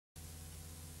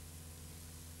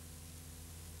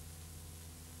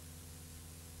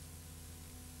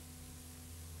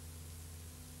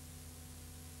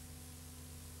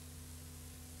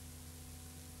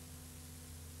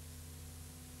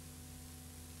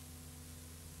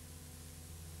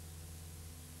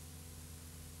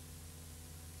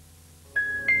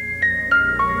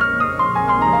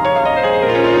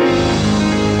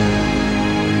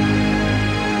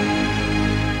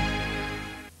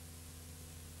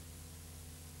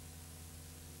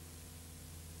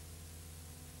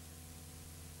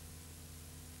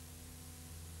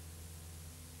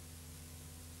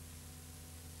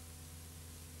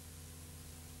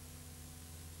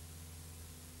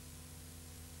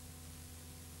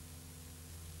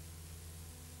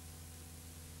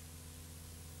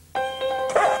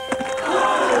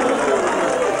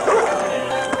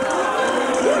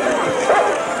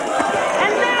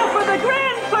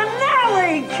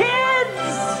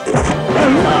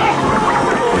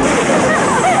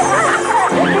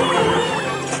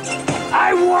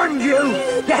I warned you!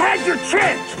 You had your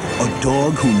chance! A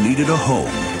dog who needed a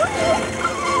home.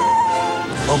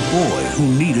 A boy who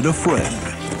needed a friend.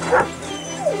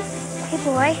 Hey,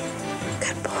 boy.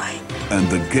 Good boy. And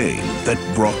the game that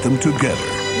brought them together.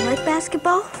 You like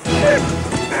basketball?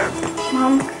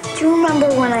 Mom, do you remember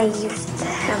when I used to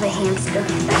have a hamster?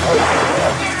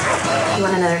 You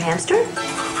want another hamster?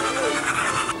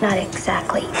 Not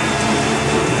exactly.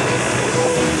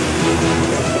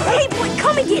 Hey, boy,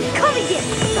 come again, come again!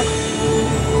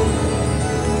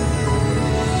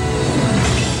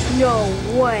 No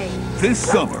way. This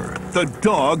summer, the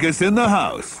dog is in the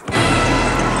house.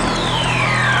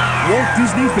 Walt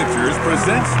Disney Pictures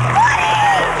presents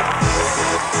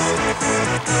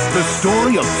the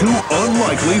story of two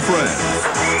unlikely friends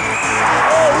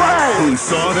who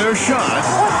saw their shot.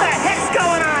 What the heck's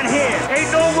going on here? Ain't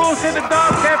no rules in the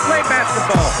dog can't play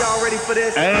basketball. Y'all ready for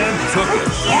this? And took it.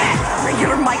 Yes!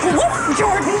 Regular Michael Wolf,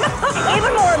 Jordan!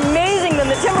 Even more amazing than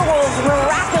the Timberwolves'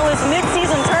 miraculous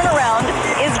mid-season turnaround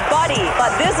is Buddy.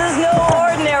 But this is no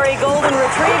ordinary golden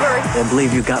retriever. Can't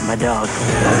believe you got my dog.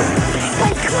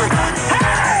 Hey, come on! Hey!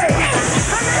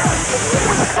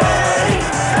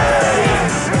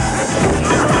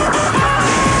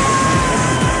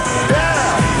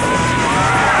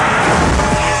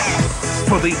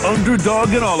 For the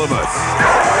underdog in all of us.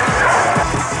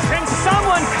 Can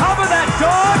someone cover that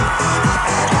dog?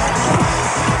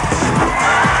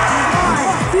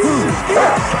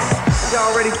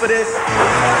 Y'all ready for this?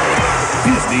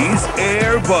 Disney's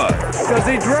Air Bud. Does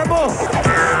he dribble?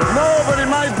 No, but he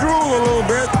might drool a little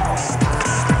bit.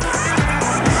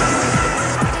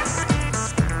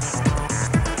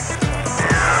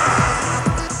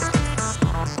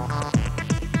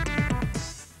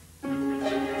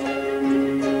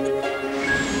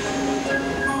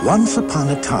 Once upon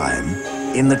a time,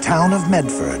 in the town of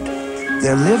Medford,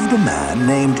 there lived a man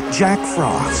named Jack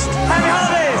Frost. Happy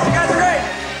holidays! You guys are great!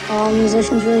 Are all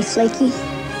musicians really flaky?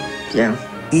 Yeah.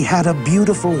 He had a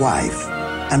beautiful wife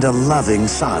and a loving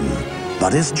son,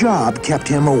 but his job kept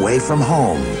him away from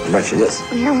home. How about you this?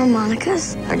 We have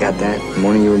harmonicas. I got that the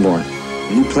morning you were born.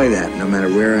 You play that no matter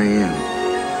where I am.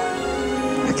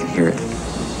 I can hear it.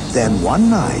 Then one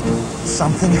night,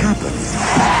 something happened.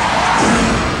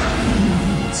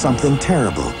 Something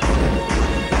terrible.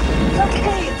 It's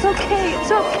okay, it's okay,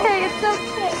 it's okay, it's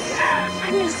okay. I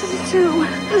miss him too.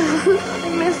 I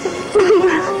miss him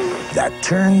too. That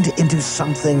turned into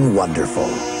something wonderful.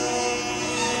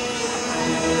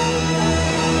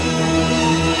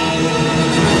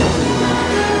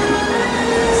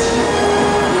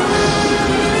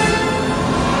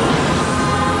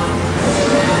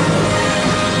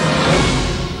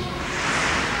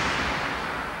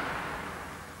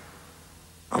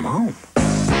 I'm home.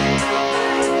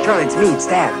 Charlie, it's me, it's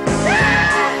Dad.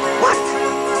 What?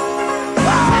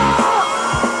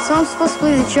 So I'm supposed to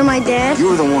believe that you're my dad? You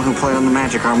were the one who played on the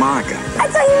magic harmonica. I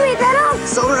thought you made that up.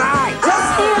 So did I.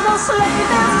 Just hear the sleigh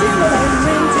bells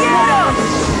ring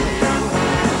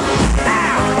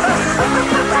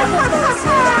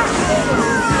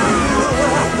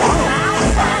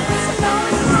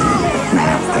I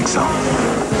don't think so.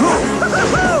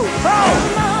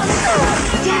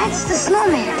 Dad's the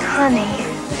snowman. Honey.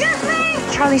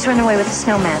 Charlie's run away with the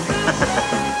snowman.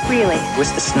 Really?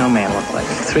 What's the snowman look like?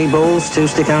 3 bowls, 2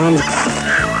 stick arms?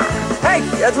 Hey,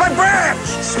 that's my branch!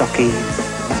 Stocky,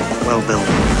 well-built.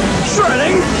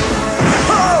 Shredding!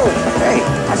 Oh! Hey,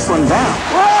 I slimmed down.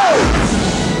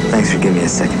 Whoa! Thanks for giving me a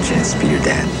second chance to be your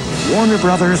dad. Warner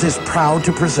Brothers is proud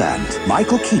to present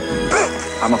Michael Keaton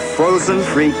I'm a frozen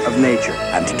freak of nature.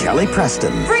 and Kelly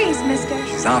Preston Freeze, mister.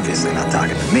 She's obviously not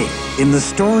talking to me. in the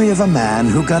story of a man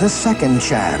who got a second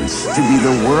chance to be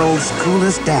the world's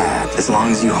coolest dad, As long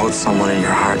as you hold someone in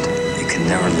your heart, you can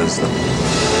never lose them.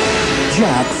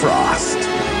 Jack Frost.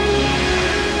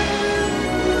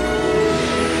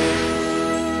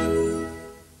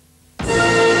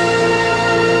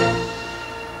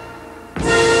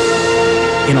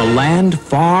 In a land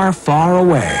far, far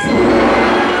away,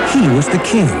 he was the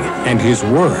king, and his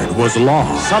word was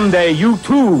law. Someday you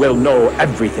too will know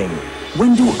everything.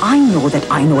 When do I know that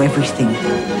I know everything?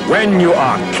 When you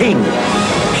are king.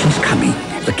 She's coming,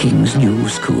 the king's new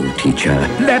school teacher.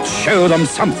 Let's show them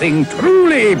something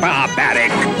truly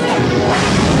barbaric.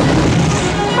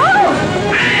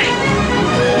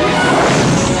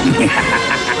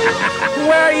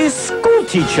 Where is school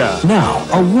teacher? Now,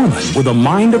 a woman with a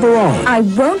mind of her own. I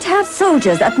won't have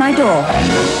soldiers at my door.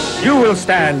 You will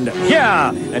stand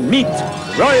here and meet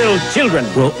royal children.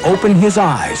 Will open his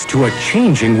eyes to a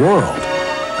changing world.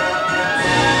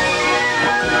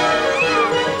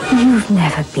 You've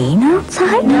never been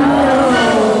outside?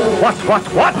 No.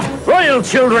 What? Royal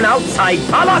children outside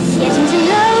palace? Getting to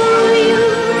know you,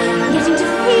 getting to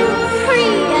feel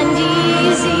free and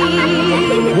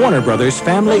easy. Warner Brothers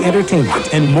Family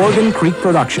Entertainment and Morgan Creek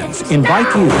Productions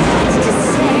invite you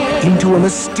into a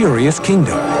mysterious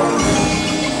kingdom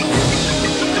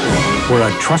where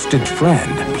a trusted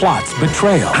friend plots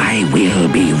betrayal. I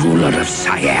will be ruler of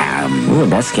Siam. Ooh,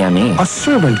 that scared me. A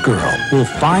servant girl will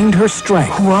find her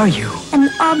strength. Who are you? An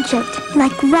object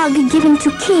like rug given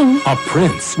to king. A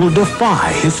prince will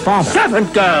defy his father.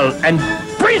 Servant girl and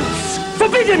prince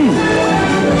forbidden!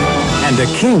 And a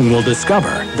king will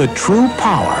discover the true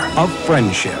power of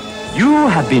friendship. You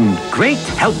have been great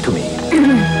help to me.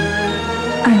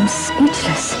 I'm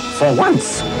speechless. For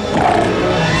once.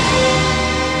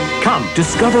 Come,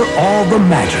 discover all the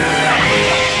magic,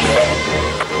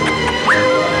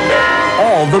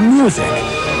 all the music,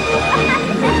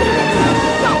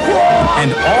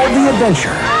 and all the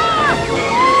adventure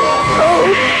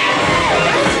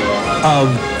of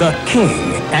The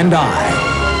King and I.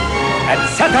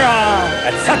 Etc.,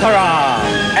 etc.,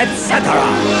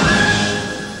 etc.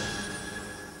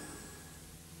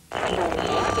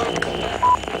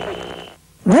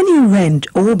 When you rent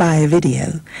or buy a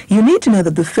video, you need to know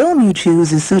that the film you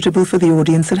choose is suitable for the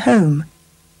audience at home.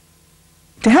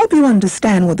 To help you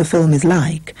understand what the film is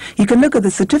like, you can look at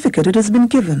the certificate it has been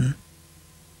given.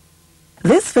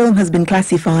 This film has been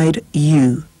classified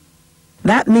U.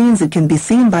 That means it can be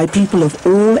seen by people of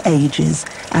all ages,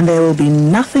 and there will be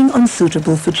nothing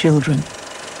unsuitable for children.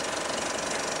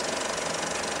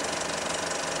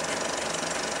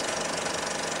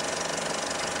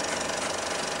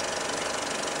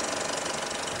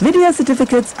 Video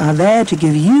certificates are there to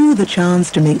give you the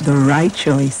chance to make the right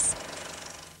choice.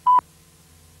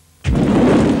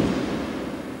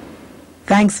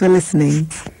 Thanks for listening.